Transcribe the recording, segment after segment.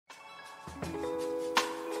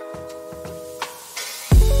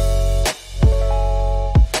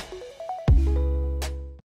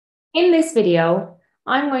In this video,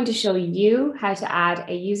 I'm going to show you how to add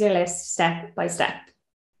a user list step by step.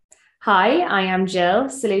 Hi, I am Jill,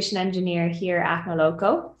 Solution Engineer here at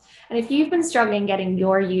Noloco. And if you've been struggling getting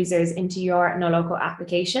your users into your Noloco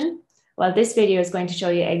application, well, this video is going to show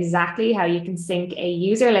you exactly how you can sync a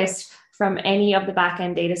user list from any of the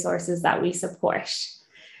backend data sources that we support.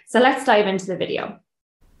 So let's dive into the video.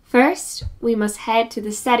 First, we must head to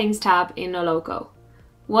the Settings tab in Noloco.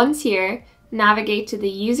 Once here, navigate to the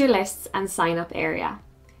User Lists and Sign Up area.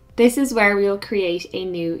 This is where we will create a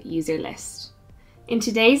new user list. In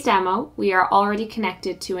today's demo, we are already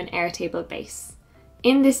connected to an Airtable base.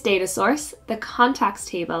 In this data source, the contacts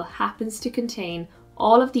table happens to contain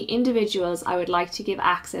all of the individuals I would like to give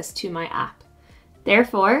access to my app.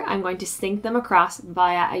 Therefore, I'm going to sync them across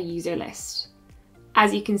via a user list.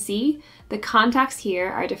 As you can see, the contacts here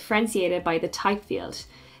are differentiated by the type field.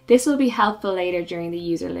 This will be helpful later during the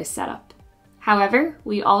user list setup. However,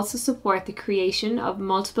 we also support the creation of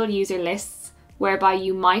multiple user lists whereby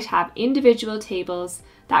you might have individual tables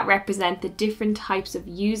that represent the different types of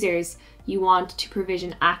users you want to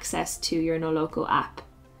provision access to your Noloco app.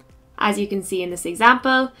 As you can see in this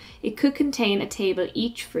example, it could contain a table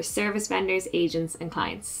each for service vendors, agents, and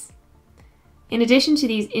clients. In addition to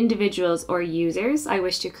these individuals or users I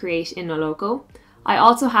wish to create in Noloco, I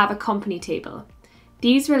also have a company table.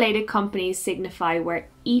 These related companies signify where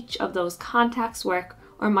each of those contacts work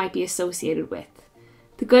or might be associated with.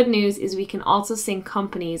 The good news is we can also sync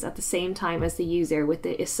companies at the same time as the user with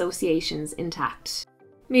the associations intact.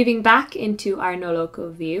 Moving back into our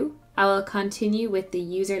Noloco view, I will continue with the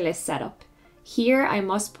user list setup. Here I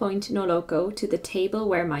must point Noloco to the table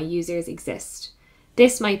where my users exist.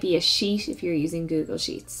 This might be a sheet if you're using Google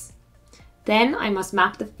Sheets. Then I must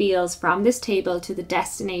map the fields from this table to the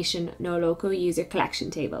destination Noloco user collection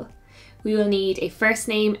table. We will need a first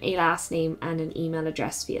name, a last name, and an email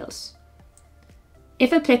address field.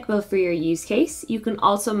 If applicable for your use case, you can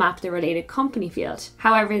also map the related company field.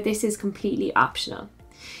 However, this is completely optional.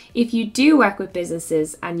 If you do work with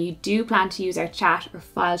businesses and you do plan to use our chat or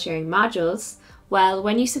file sharing modules, well,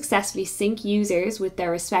 when you successfully sync users with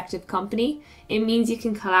their respective company, it means you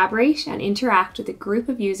can collaborate and interact with a group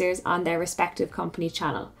of users on their respective company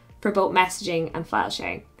channel for both messaging and file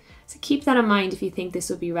sharing. So keep that in mind if you think this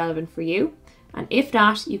would be relevant for you. And if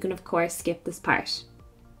not, you can of course skip this part.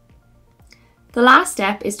 The last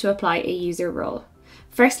step is to apply a user role.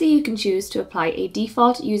 Firstly, you can choose to apply a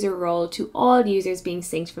default user role to all users being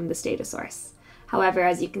synced from this data source. However,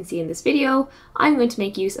 as you can see in this video, I'm going to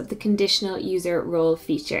make use of the conditional user role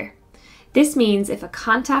feature. This means if a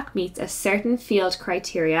contact meets a certain field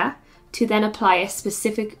criteria, to then apply a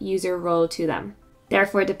specific user role to them.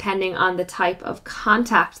 Therefore, depending on the type of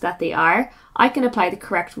contact that they are, I can apply the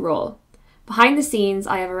correct role. Behind the scenes,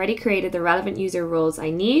 I have already created the relevant user roles I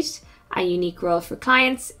need, a unique role for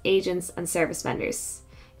clients, agents, and service vendors.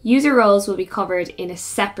 User roles will be covered in a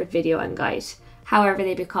separate video and guide. However,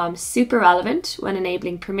 they become super relevant when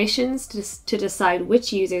enabling permissions to decide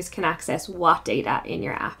which users can access what data in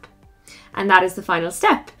your app. And that is the final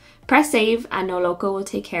step. Press save and Noloco will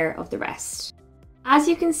take care of the rest. As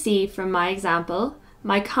you can see from my example,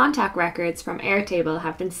 my contact records from Airtable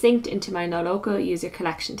have been synced into my Noloco user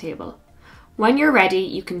collection table. When you're ready,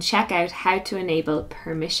 you can check out how to enable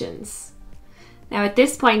permissions. Now at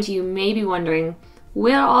this point, you may be wondering,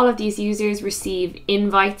 will all of these users receive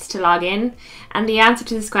invites to log in? And the answer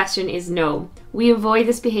to this question is no. We avoid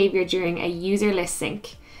this behavior during a user list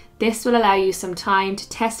sync. This will allow you some time to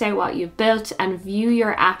test out what you've built and view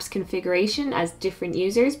your app's configuration as different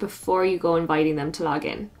users before you go inviting them to log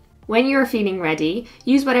in. When you're feeling ready,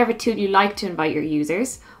 use whatever tool you like to invite your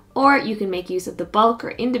users, or you can make use of the bulk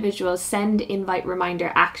or individual send invite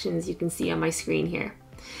reminder actions you can see on my screen here.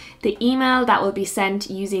 The email that will be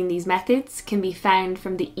sent using these methods can be found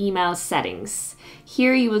from the email settings.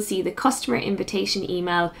 Here you will see the customer invitation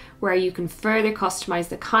email where you can further customize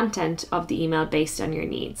the content of the email based on your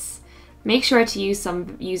needs. Make sure to use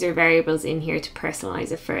some user variables in here to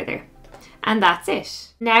personalize it further. And that's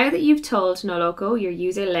it. Now that you've told Noloco your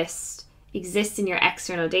user list exists in your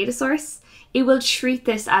external data source, it will treat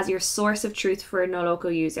this as your source of truth for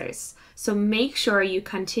Noloco users. So make sure you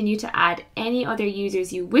continue to add any other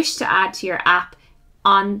users you wish to add to your app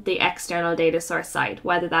on the external data source side,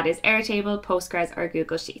 whether that is Airtable, Postgres, or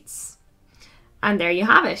Google Sheets. And there you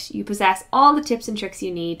have it. You possess all the tips and tricks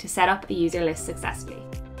you need to set up a user list successfully.